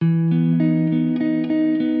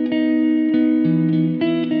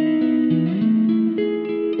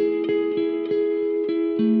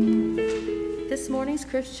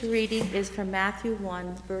today's reading is from Matthew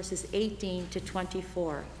 1, verses 18 to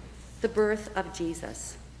 24, the birth of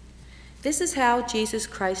Jesus. This is how Jesus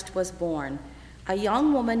Christ was born. A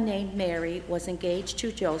young woman named Mary was engaged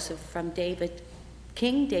to Joseph from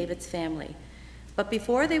King David's family. But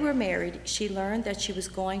before they were married, she learned that she was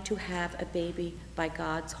going to have a baby by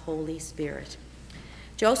God's Holy Spirit.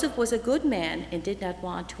 Joseph was a good man and did not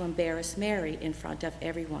want to embarrass Mary in front of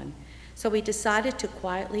everyone, so he decided to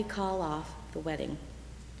quietly call off the wedding.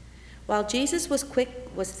 While Jesus was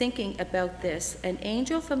thinking about this, an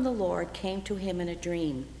angel from the Lord came to him in a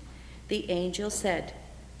dream. The angel said,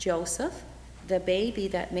 "Joseph, the baby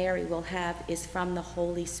that Mary will have is from the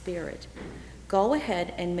Holy Spirit. Go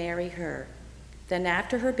ahead and marry her. Then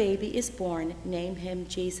after her baby is born, name him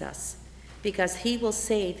Jesus, because he will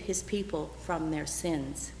save his people from their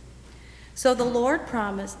sins." So the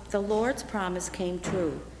Lord's promise came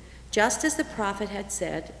true. Just as the prophet had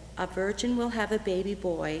said, a virgin will have a baby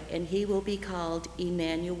boy, and he will be called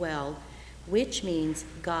Emmanuel, which means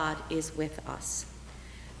God is with us.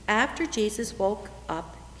 After Jesus woke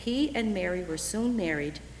up, he and Mary were soon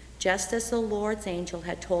married, just as the Lord's angel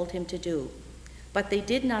had told him to do. But they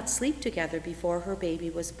did not sleep together before her baby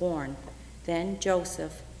was born. Then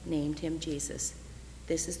Joseph named him Jesus.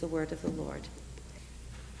 This is the word of the Lord.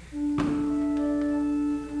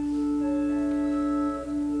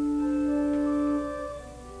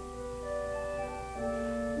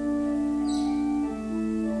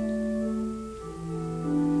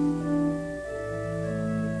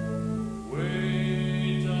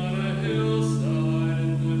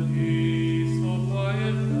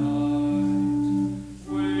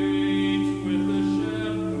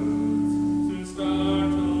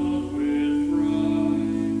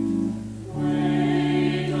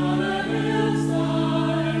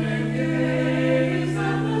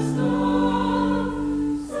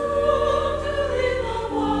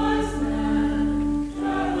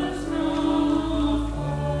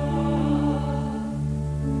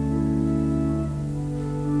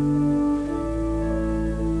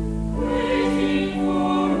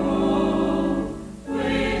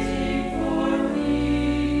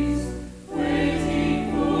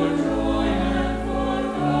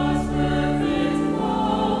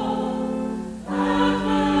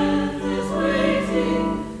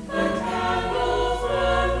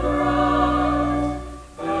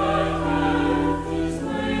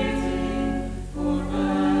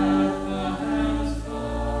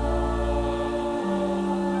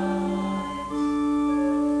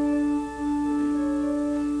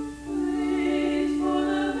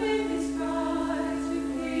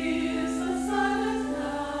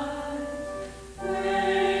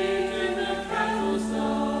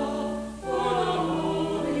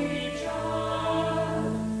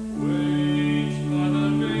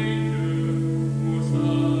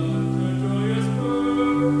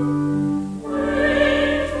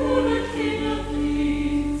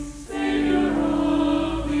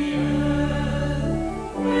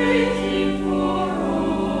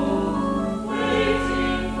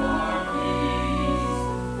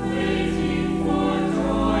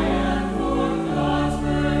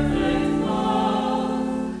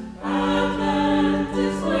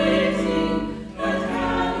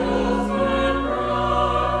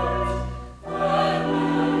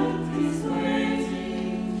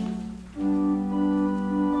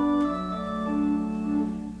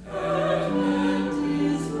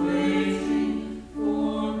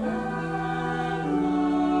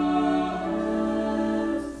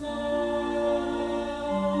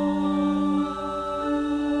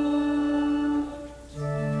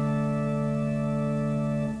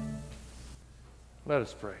 Let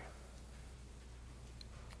us pray.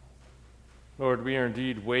 Lord, we are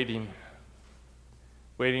indeed waiting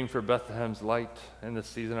for Bethlehem's light in this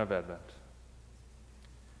season of Advent.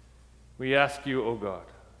 We ask you, O God,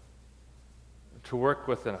 to work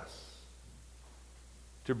within us,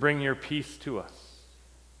 to bring your peace to us,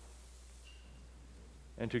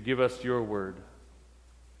 and to give us your word.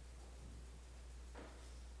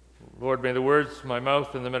 Lord, may the words of my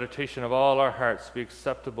mouth and the meditation of all our hearts be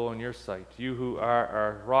acceptable in your sight, you who are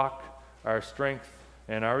our rock, our strength,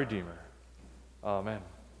 and our Redeemer. Amen.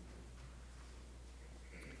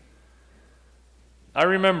 I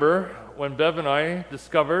remember when Bev and I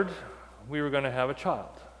discovered we were going to have a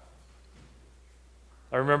child.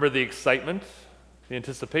 I remember the excitement, the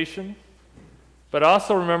anticipation, but I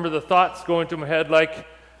also remember the thoughts going through my head like,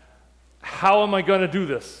 how am I going to do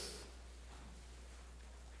this?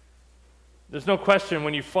 There's no question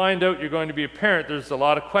when you find out you're going to be a parent, there's a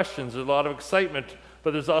lot of questions, there's a lot of excitement,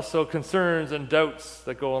 but there's also concerns and doubts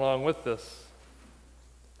that go along with this.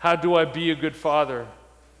 How do I be a good father?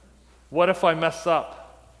 What if I mess up?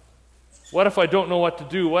 What if I don't know what to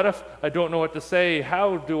do? What if I don't know what to say?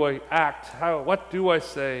 How do I act? What do I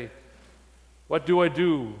say? What do I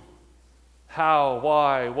do? How?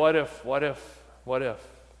 Why? What if? What if? What if?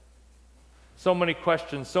 So many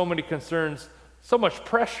questions, so many concerns, so much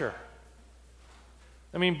pressure.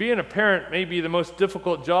 I mean, being a parent may be the most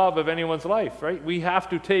difficult job of anyone's life, right? We have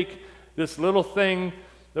to take this little thing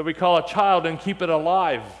that we call a child and keep it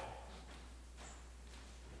alive.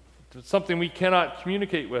 It's something we cannot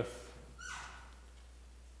communicate with.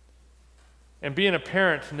 And being a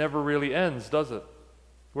parent never really ends, does it?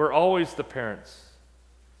 We're always the parents.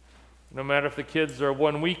 No matter if the kids are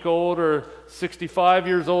 1 week old or 65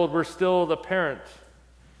 years old, we're still the parent.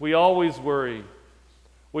 We always worry.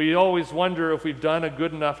 We always wonder if we've done a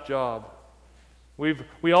good enough job.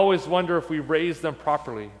 We always wonder if we raised them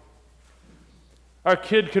properly. Our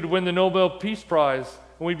kid could win the Nobel Peace Prize,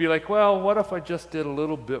 and we'd be like, well, what if I just did a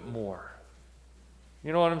little bit more?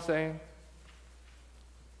 You know what I'm saying?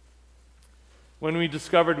 When we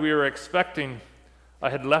discovered we were expecting, I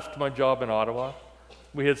had left my job in Ottawa.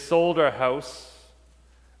 We had sold our house.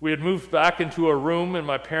 We had moved back into a room in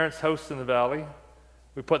my parents' house in the valley.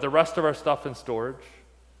 We put the rest of our stuff in storage.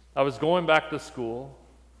 I was going back to school.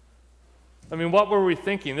 I mean, what were we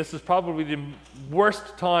thinking? This is probably the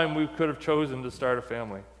worst time we could have chosen to start a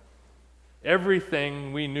family.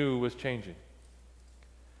 Everything we knew was changing.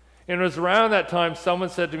 And it was around that time someone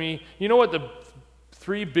said to me, you know what the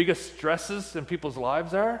 3 biggest stresses in people's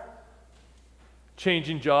lives are?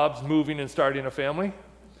 Changing jobs, moving, and starting a family.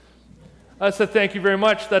 I said, thank you very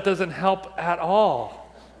much. That doesn't help at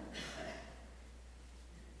all.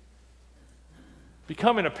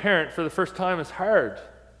 Becoming a parent for the first time is hard.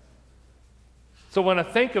 So when I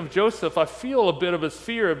think of Joseph, I feel a bit of his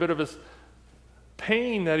fear, a bit of his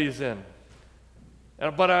pain that he's in.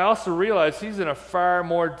 But I also realize he's in a far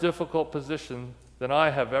more difficult position than I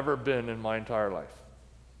have ever been in my entire life.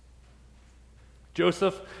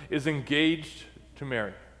 Joseph is engaged to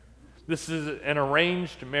Mary. This is an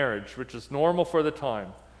arranged marriage, which is normal for the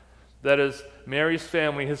time. That is, Mary's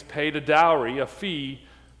family has paid a dowry, a fee,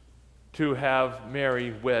 to have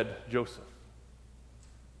Mary wed Joseph.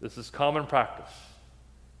 This is common practice.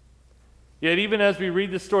 Yet even as we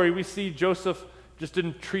read the story, we see Joseph just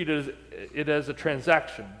didn't treat it as a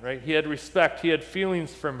transaction, right? He had respect, he had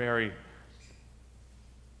feelings for Mary.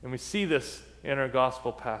 And we see this in our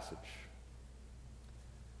gospel passage.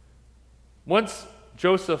 Once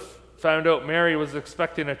Joseph found out Mary was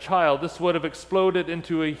expecting a child, this would have exploded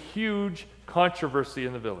into a huge controversy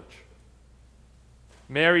in the village.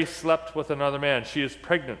 Mary slept with another man. She is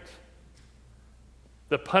pregnant.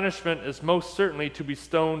 The punishment is most certainly to be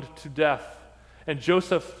stoned to death. And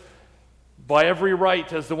Joseph, by every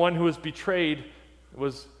right, as the one who was betrayed,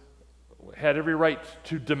 had every right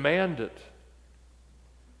to demand it.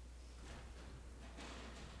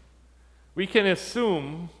 We can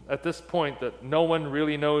assume at this point that no one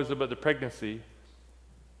really knows about the pregnancy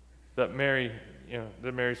that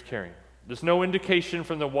Mary's carrying. There's no indication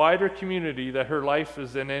from the wider community that her life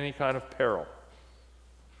is in any kind of peril.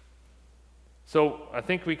 So I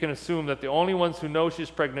think we can assume that the only ones who know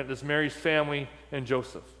she's pregnant is Mary's family and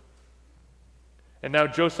Joseph. And now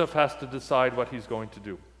Joseph has to decide what he's going to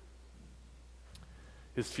do.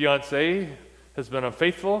 His fiancée has been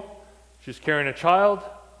unfaithful. She's carrying a child.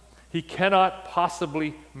 He cannot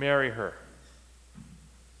possibly marry her.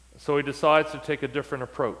 So he decides to take a different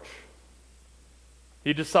approach.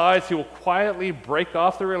 He decides he will quietly break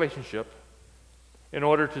off the relationship in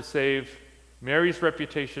order to save Mary's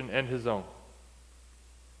reputation and his own.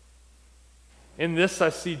 In this, I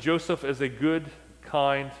see Joseph as a good,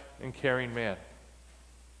 kind, and caring man.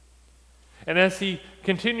 And as he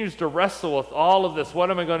continues to wrestle with all of this, what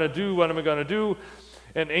am I going to do? What am I going to do?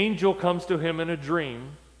 An angel comes to him in a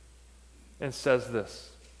dream and says this: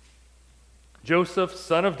 Joseph,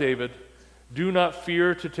 son of David, do not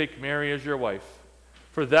fear to take Mary as your wife,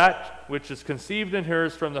 for that which is conceived in her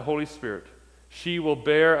is from the Holy Spirit. She will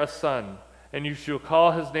bear a son, and you shall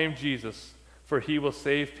call his name Jesus, for he will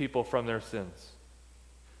save people from their sins.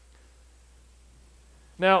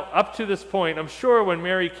 Now, up to this point, I'm sure when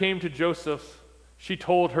Mary came to Joseph, she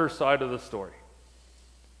told her side of the story.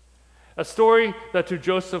 A story that to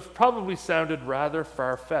Joseph probably sounded rather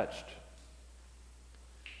far-fetched.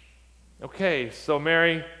 Okay, so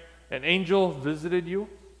Mary, an angel visited you?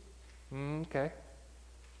 Okay.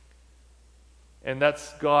 And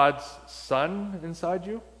that's God's Son inside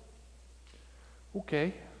you?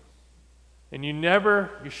 Okay. And you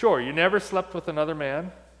never slept with another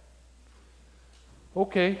man?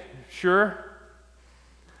 Okay, sure.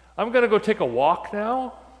 I'm going to go take a walk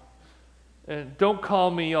now. And don't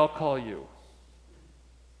call me, I'll call you.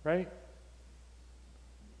 Right?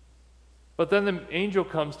 But then the angel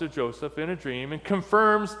comes to Joseph in a dream and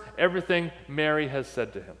confirms everything Mary has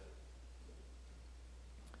said to him.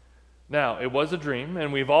 Now, it was a dream,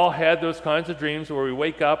 and we've all had those kinds of dreams where we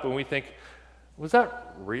wake up and we think, was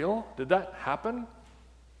that real? Did that happen?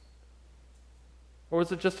 Or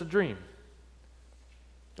was it just a dream?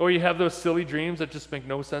 Or you have those silly dreams that just make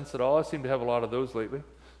no sense at all. I seem to have a lot of those lately.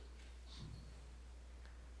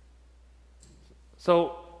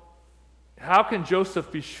 So, how can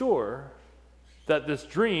Joseph be sure that this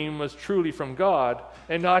dream was truly from God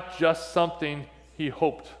and not just something he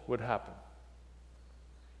hoped would happen?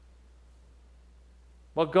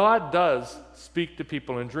 Well, God does speak to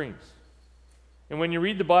people in dreams. And when you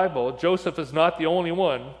read the Bible, Joseph is not the only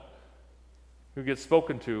one who gets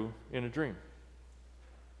spoken to in a dream.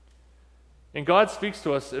 And God speaks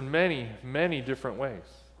to us in many, many different ways.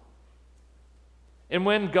 And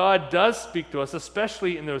when God does speak to us,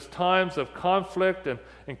 especially in those times of conflict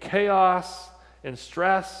and chaos and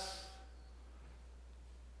stress,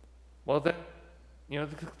 well then,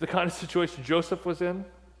 the kind of situation Joseph was in,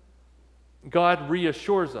 God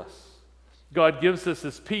reassures us. God gives us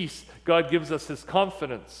his peace. God gives us his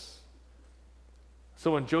confidence.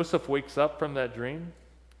 So when Joseph wakes up from that dream,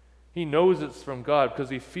 he knows it's from God because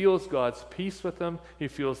he feels God's peace with him. He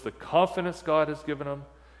feels the confidence God has given him.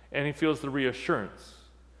 And he feels the reassurance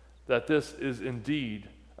that this is indeed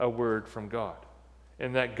a word from God.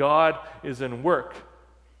 And that God is in work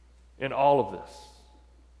in all of this.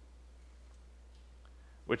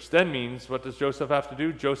 Which then means, what does Joseph have to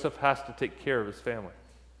do? Joseph has to take care of his family.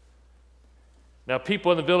 Now,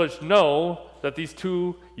 people in the village know that these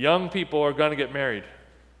two young people are going to get married.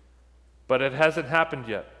 But it hasn't happened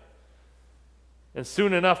yet. And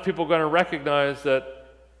soon enough, people are going to recognize that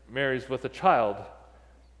Mary's with a child.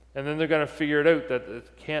 And then they're going to figure it out that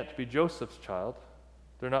it can't be Joseph's child.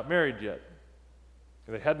 They're not married yet.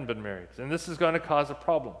 They hadn't been married. And this is going to cause a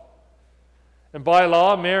problem. And by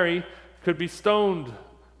law, Mary could be stoned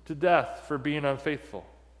to death for being unfaithful.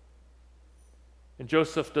 And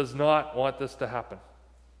Joseph does not want this to happen.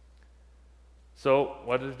 So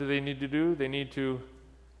what do they need to do? They need to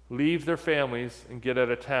leave their families and get out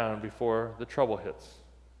of town before the trouble hits.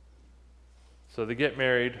 So they get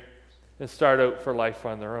married and start out for life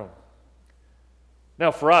on their own.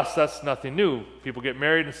 Now for us, that's nothing new. People get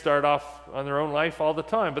married and start off on their own life all the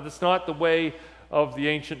time, but it's not the way of the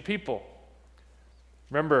ancient people.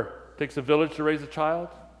 Remember, it takes a village to raise a child.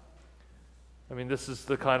 I mean, this is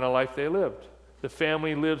the kind of life they lived. The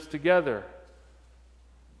family lives together,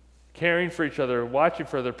 caring for each other, watching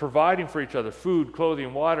for each other, providing for each other, food,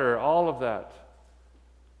 clothing, water, all of that.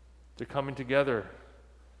 They're coming together,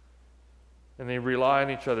 and they rely on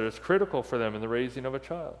each other. It's critical for them in the raising of a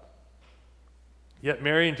child. Yet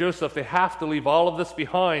Mary and Joseph, they have to leave all of this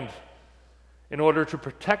behind in order to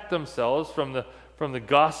protect themselves from the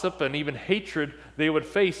gossip and even hatred they would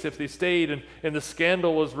face if they stayed and the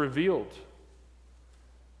scandal was revealed.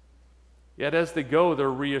 Yet as they go, they're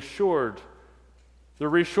reassured. They're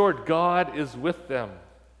reassured God is with them.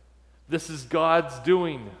 This is God's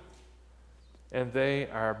doing. And they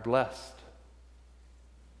are blessed.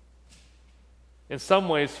 In some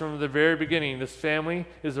ways, from the very beginning, this family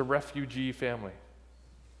is a refugee family.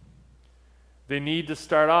 They need to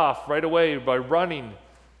start off right away by running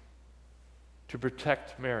to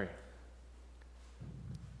protect Mary.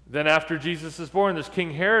 Then after Jesus is born, there's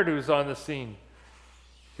King Herod who's on the scene,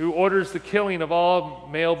 who orders the killing of all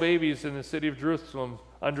male babies in the city of Jerusalem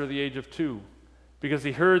under the age of 2, because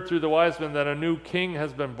he heard through the wise men that a new king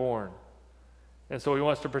has been born. And so he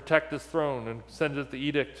wants to protect his throne and sends out the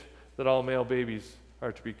edict that all male babies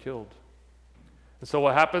are to be killed. And so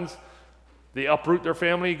what happens? They uproot their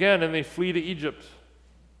family again and they flee to Egypt.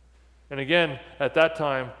 And again, at that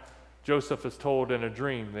time, Joseph is told in a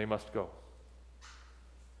dream they must go.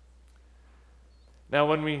 Now,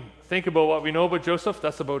 when we think about what we know about Joseph,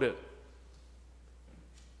 that's about it.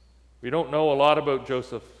 We don't know a lot about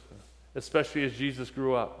Joseph, especially as Jesus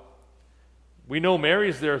grew up. We know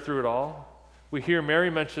Mary's there through it all. We hear Mary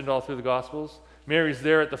mentioned all through the Gospels. Mary's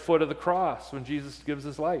there at the foot of the cross when Jesus gives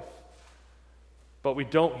his life. But we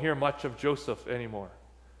don't hear much of Joseph anymore.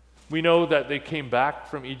 We know that they came back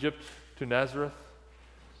from Egypt to Nazareth.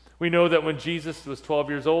 We know that when Jesus was 12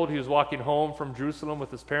 years old, he was walking home from Jerusalem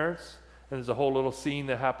with his parents. And there's a whole little scene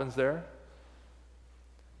that happens there.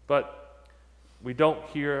 But we don't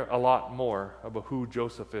hear a lot more about who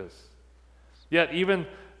Joseph is. Yet, even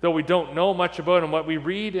though we don't know much about him, what we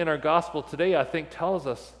read in our gospel today, I think, tells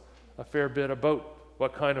us a fair bit about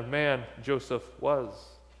what kind of man Joseph was.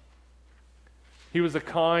 He was a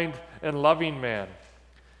kind and loving man.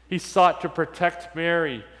 He sought to protect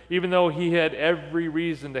Mary, even though he had every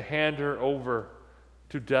reason to hand her over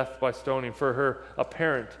to death by stoning for her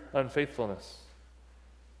apparent unfaithfulness.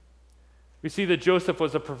 We see that Joseph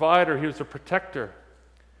was a provider, he was a protector.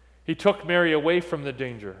 He took Mary away from the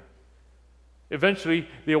danger. Eventually,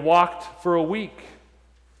 they walked for a week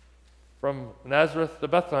from Nazareth to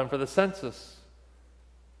Bethlehem for the census,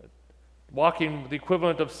 walking the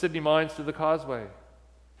equivalent of Sydney Mines to the Causeway,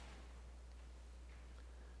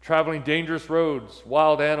 traveling dangerous roads,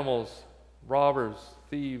 wild animals, robbers,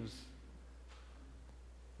 thieves.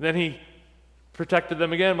 Then he protected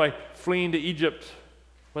them again by fleeing to Egypt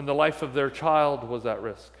when the life of their child was at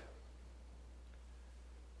risk.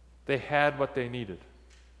 They had what they needed.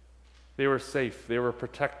 They were safe. They were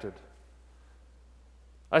protected.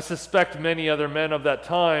 I suspect many other men of that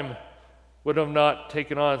time would have not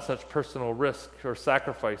taken on such personal risk or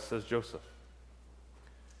sacrifice as Joseph.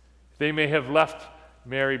 They may have left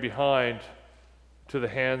Mary behind to the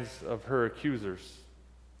hands of her accusers.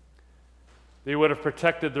 They would have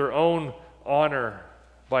protected their own honor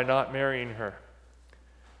by not marrying her.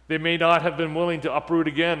 They may not have been willing to uproot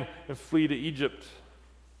again and flee to Egypt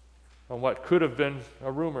on what could have been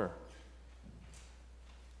a rumor.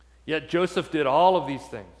 Yet Joseph did all of these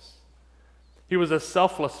things. He was a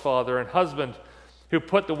selfless father and husband who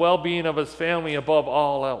put the well-being of his family above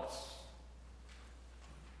all else.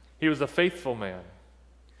 He was a faithful man.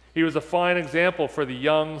 He was a fine example for the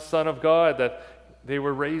young son of God that they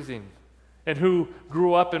were raising, and who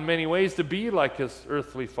grew up in many ways to be like his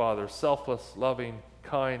earthly father, selfless, loving,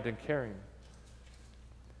 kind, and caring.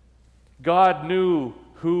 God knew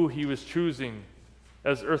who he was choosing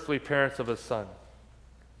as earthly parents of his son.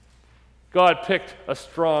 God picked a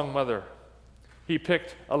strong mother. He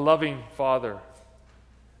picked a loving father.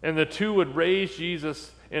 And the two would raise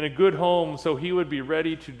Jesus in a good home so he would be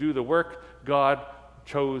ready to do the work God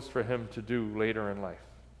chose for him to do later in life.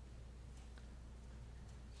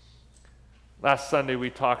 Last Sunday we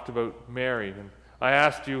talked about Mary, and I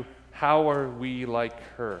asked you, how are we like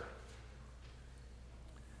her?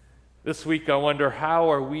 This week I wonder,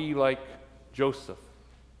 how are we like Joseph?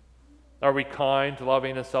 Are we kind,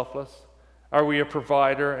 loving, and selfless? Are we a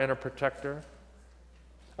provider and a protector?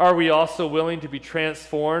 Are we also willing to be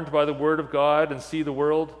transformed by the Word of God and see the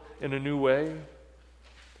world in a new way?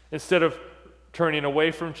 Instead of turning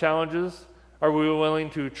away from challenges, are we willing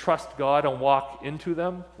to trust God and walk into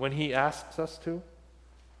them when He asks us to?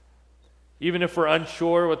 Even if we're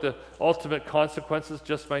unsure what the ultimate consequences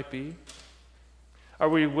just might be? Are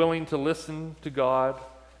we willing to listen to God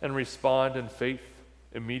and respond in faith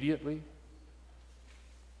immediately?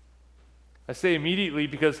 I say immediately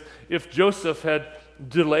because if Joseph had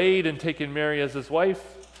delayed in taking Mary as his wife,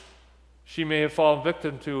 she may have fallen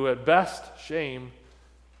victim to, at best, shame,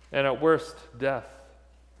 and at worst, death.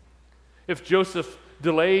 If Joseph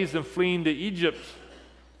delays in fleeing to Egypt,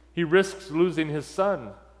 he risks losing his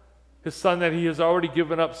son that he has already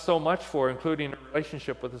given up so much for, including a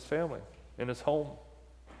relationship with his family and his home.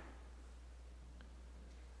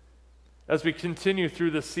 As we continue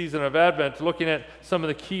through this season of Advent, looking at some of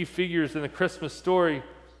the key figures in the Christmas story,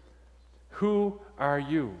 who are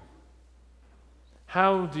you?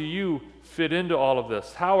 How do you fit into all of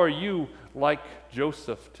this? How are you like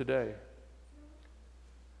Joseph today?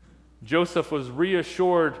 Joseph was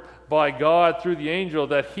reassured by God through the angel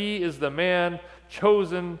that he is the man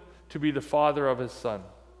chosen to be the father of his son,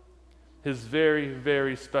 his very,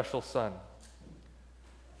 very special son.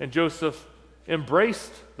 And Joseph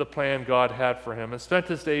embraced the plan God had for him and spent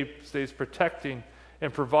his days protecting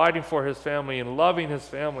and providing for his family and loving his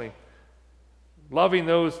family, loving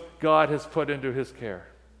those God has put into his care.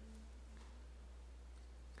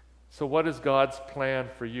 So what is God's plan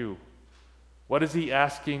for you? What is He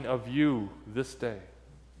asking of you this day?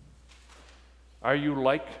 Are you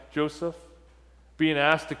like Joseph, being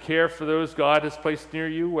asked to care for those God has placed near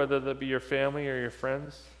you, whether that be your family or your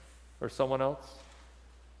friends or someone else?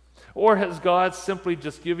 Or has God simply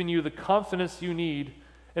just given you the confidence you need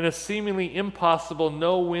in a seemingly impossible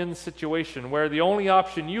no-win situation where the only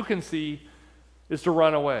option you can see is to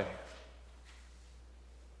run away?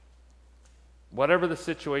 Whatever the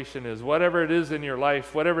situation is, whatever it is in your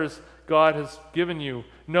life, whatever God has given you,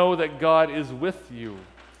 know that God is with you.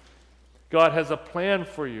 God has a plan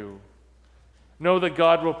for you. Know that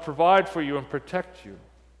God will provide for you and protect you.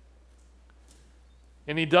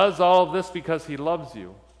 And He does all of this because He loves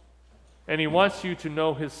you. And He wants you to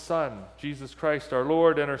know His Son, Jesus Christ, our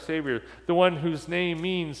Lord and our Savior, the one whose name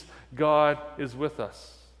means God is with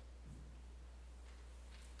us.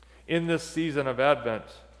 In this season of Advent,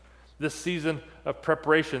 this season of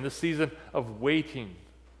preparation, this season of waiting.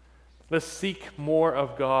 Let's seek more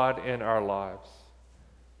of God in our lives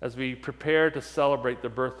as we prepare to celebrate the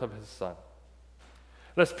birth of his Son.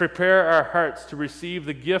 Let's prepare our hearts to receive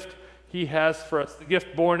the gift he has for us, the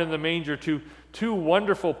gift born in the manger to two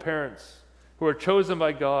wonderful parents who are chosen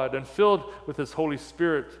by God and filled with his Holy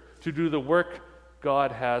Spirit to do the work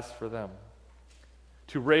God has for them,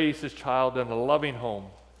 to raise his child in a loving home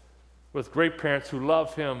with great parents who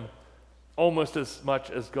love him almost as much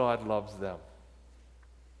as God loves them.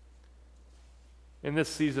 In this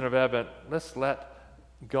season of Advent, let's let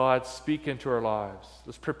God speak into our lives.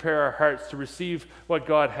 Let's prepare our hearts to receive what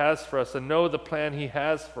God has for us and know the plan he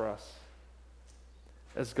has for us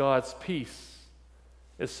as God's peace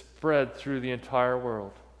is spread through the entire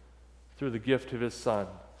world through the gift of his Son,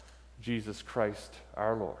 Jesus Christ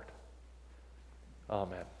our Lord.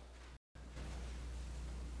 Amen.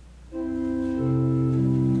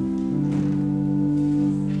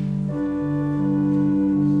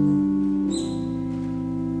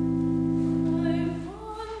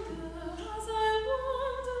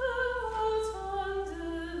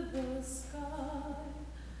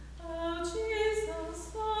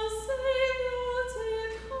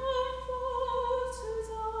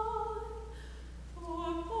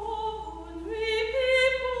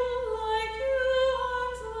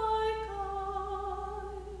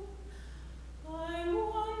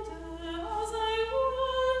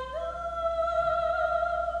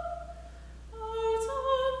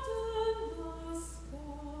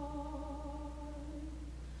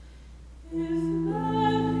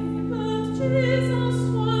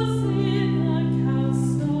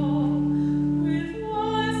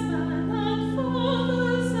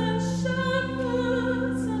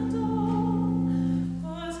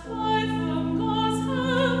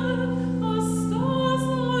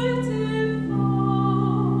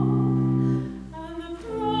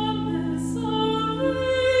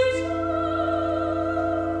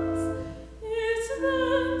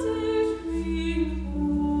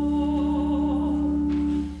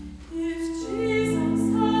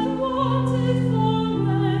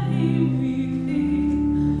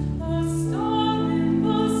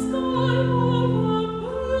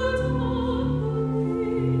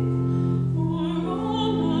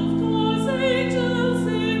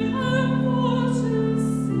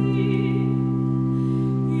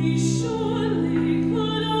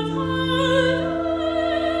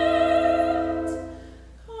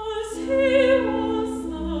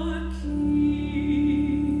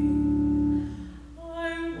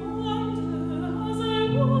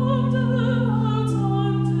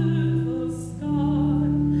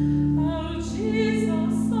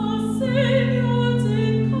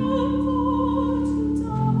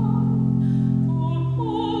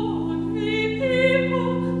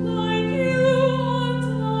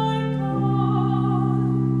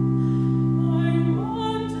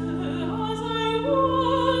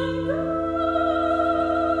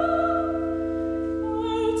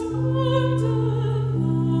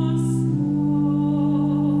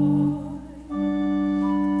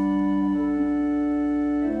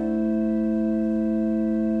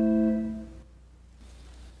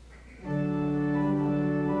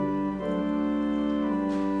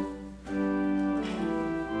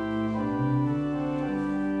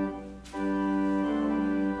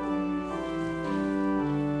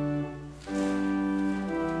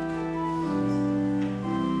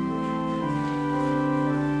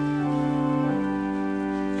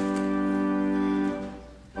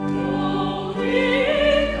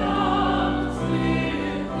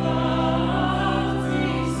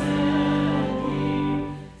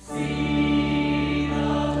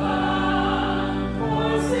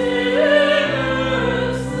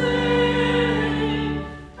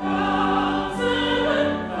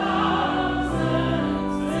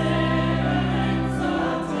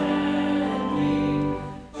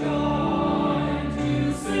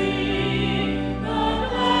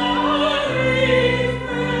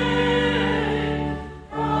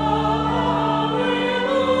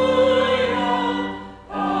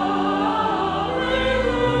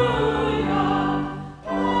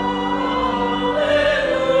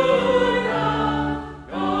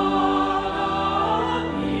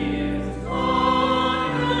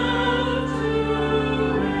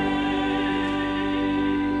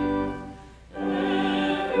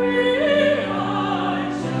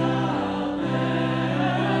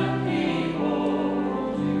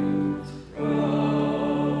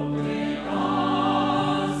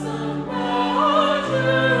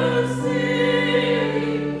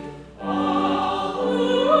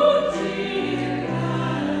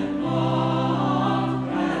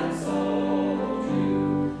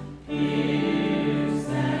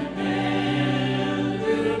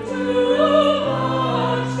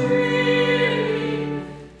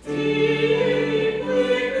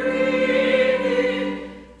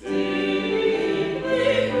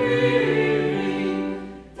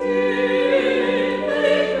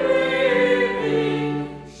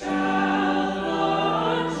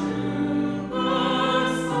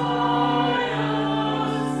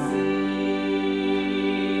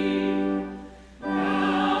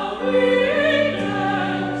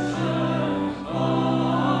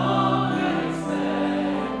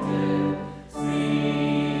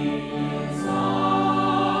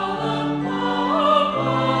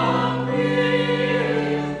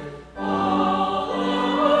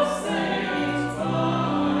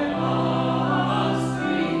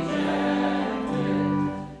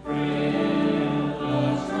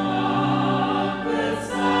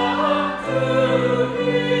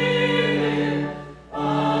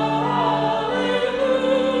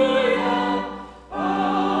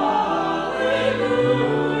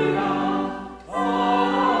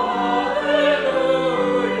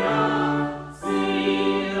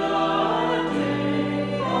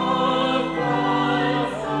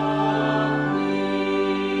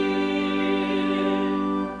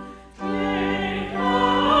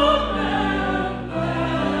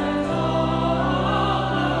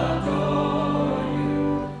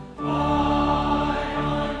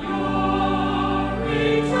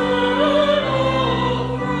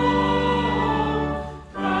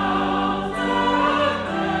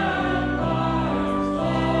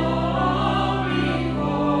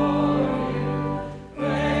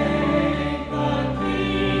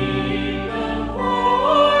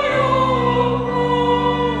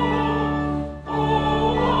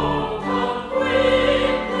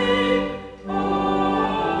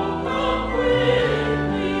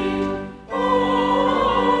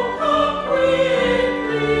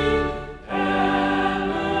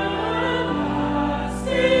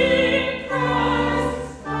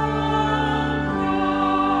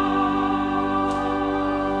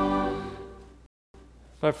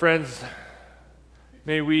 My friends,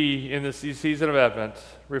 may we, in this season of Advent,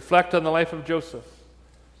 reflect on the life of Joseph,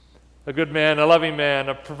 a good man, a loving man,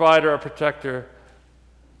 a provider, a protector,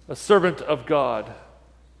 a servant of God,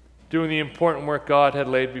 doing the important work God had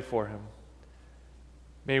laid before him.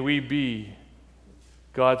 May we be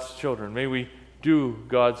God's children. May we do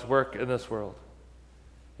God's work in this world.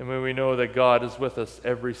 And may we know that God is with us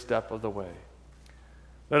every step of the way.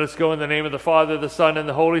 Let us go in the name of the Father, the Son, and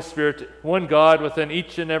the Holy Spirit, one God within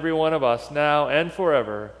each and every one of us, now and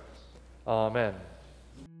forever. Amen.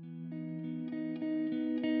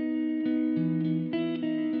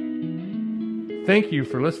 Thank you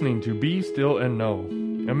for listening to Be Still and Know,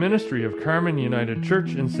 a ministry of Carmen United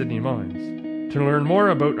Church in Sydney Mines. To learn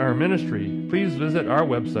more about our ministry, please visit our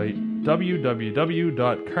website,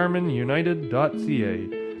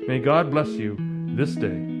 www.carmenunited.ca. May God bless you this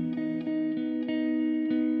day.